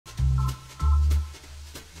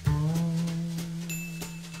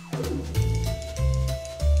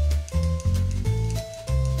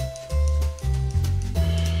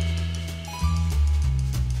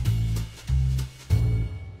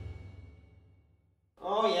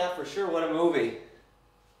for sure. What a movie.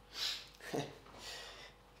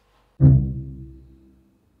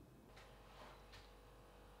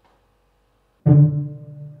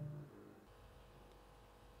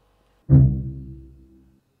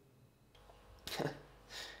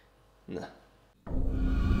 No.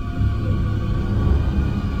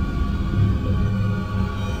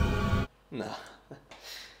 No.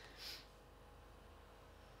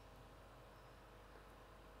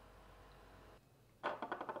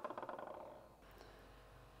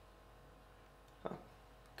 Oh,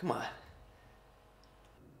 come on.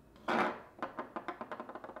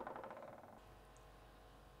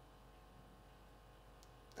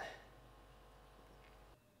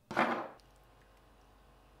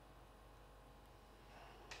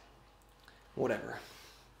 Whatever.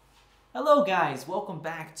 Hello guys, welcome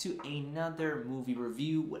back to another movie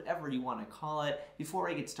review, whatever you want to call it. Before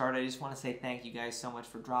I get started, I just want to say thank you guys so much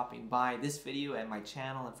for dropping by this video and my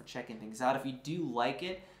channel and for checking things out. If you do like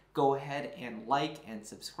it, go ahead and like and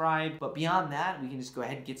subscribe. But beyond that, we can just go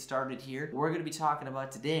ahead and get started here. We're going to be talking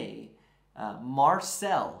about today,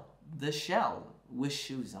 Marcel, the Shell with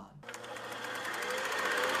Shoes On.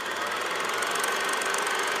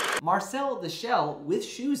 Marcel the Shell with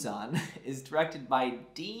Shoes On is directed by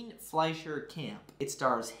Dean Fleischer Camp. It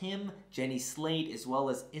stars him, Jenny Slate, as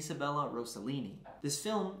well as Isabella Rossellini. This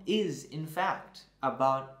film is, in fact,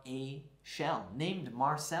 about a shell named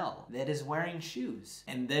Marcel that is wearing shoes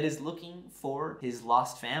and that is looking for his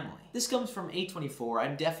lost family. This comes from A24.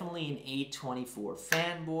 I'm definitely an A24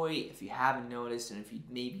 fanboy, if you haven't noticed, and if you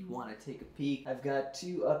maybe want to take a peek. I've got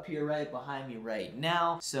two up here right behind me right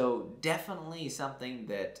now, so definitely something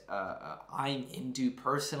that I'm into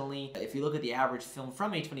personally. If you look at the average film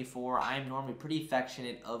from A24, I'm normally pretty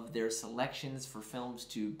affectionate of their selections for films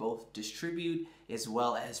to both distribute as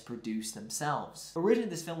well as produce themselves. Originally,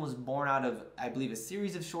 this film was born out of, I believe, a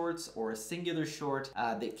series of shorts or a singular short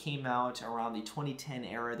that came out around the 2010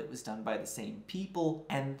 era that was done by the same people.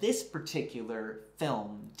 And this particular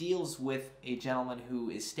film deals with a gentleman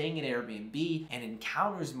who is staying at Airbnb and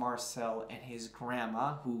encounters Marcel and his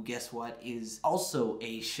grandma, who, guess what, is also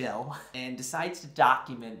a shell, and decides to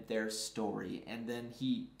document their story. And then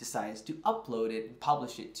he decides to upload it and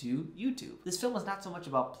publish it to YouTube. This film is not so much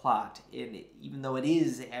about plot, even though it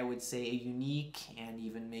is, I would say, a unique and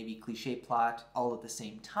even maybe cliche plot all at the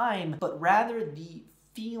same time, but rather the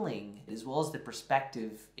feeling as well as the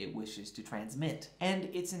perspective it wishes to transmit. And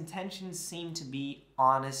its intentions seem to be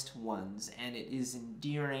honest ones, and it is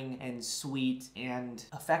endearing and sweet and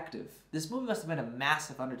effective. This movie must have been a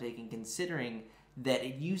massive undertaking, considering that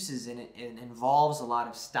it uses and it involves a lot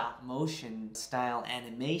of stop motion style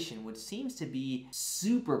animation, which seems to be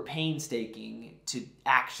super painstaking to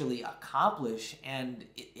actually accomplish, and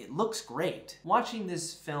it looks great. Watching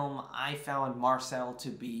this film, I found Marcel to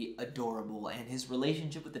be adorable, and his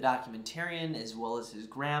relationship with the documentarian as well as his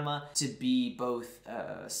grandma to be both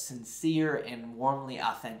sincere and warmly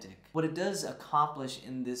authentic. What it does accomplish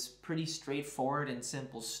in this pretty straightforward and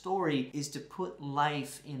simple story is to put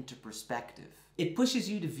life into perspective. It pushes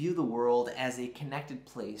you to view the world as a connected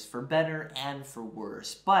place, for better and for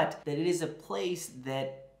worse, but that it is a place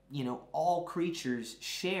that, you know, all creatures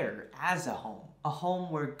share as a home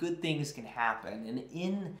where good things can happen. And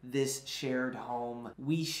in this shared home,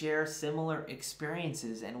 we share similar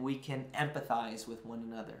experiences and we can empathize with one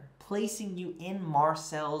another. Placing you in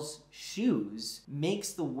Marcel's shoes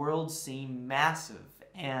makes the world seem massive,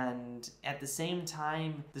 and at the same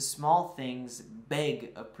time, the small things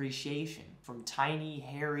beg appreciation. From tiny,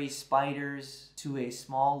 hairy spiders to a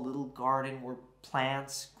small little garden where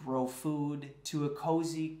plants grow food, to a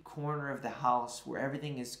cozy corner of the house where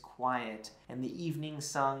everything is quiet and the evening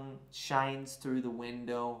sun shines through the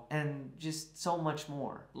window, and just so much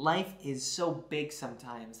more. Life is so big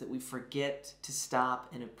sometimes that we forget to stop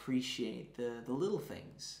and appreciate the little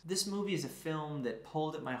things. This movie is a film that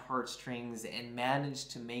pulled at my heartstrings and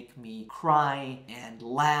managed to make me cry and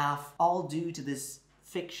laugh, all due to this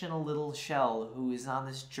fictional little shell who is on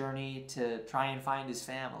this journey to try and find his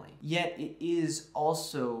family. Yet it is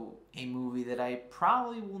also a movie that I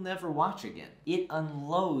probably will never watch again. It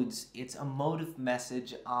unloads its emotive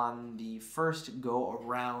message on the first go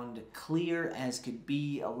around, clear as could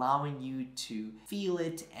be, allowing you to feel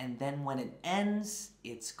it, and then when it ends,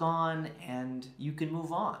 it's gone and you can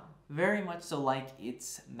move on. very much so like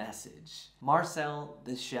its message. Marcel,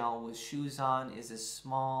 the Shell with Shoes On is a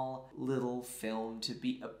small little film to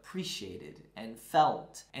be appreciated and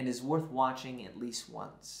felt, and is worth watching at least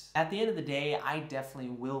once. At the end of the day, I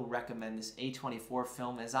definitely will recommend this A24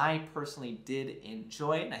 film, as I personally did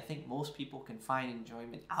enjoy it, and I think most people can find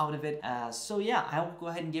enjoyment out of it. So yeah, I will go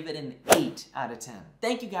ahead and give it an 8 out of 10.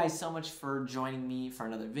 Thank you guys so much for joining me for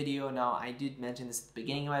another video. Now, I did mention this at the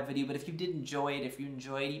beginning of my video, but if you did enjoy it, if you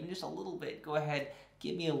enjoyed even just a little bit, go ahead,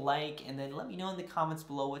 give me a like, and then let me know in the comments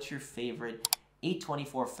below what's your favorite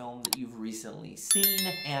A24 film that you've recently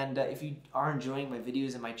seen. And if you are enjoying my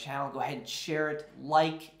videos and my channel, go ahead and share it,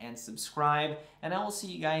 like, and subscribe, and I will see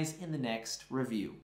you guys in the next review.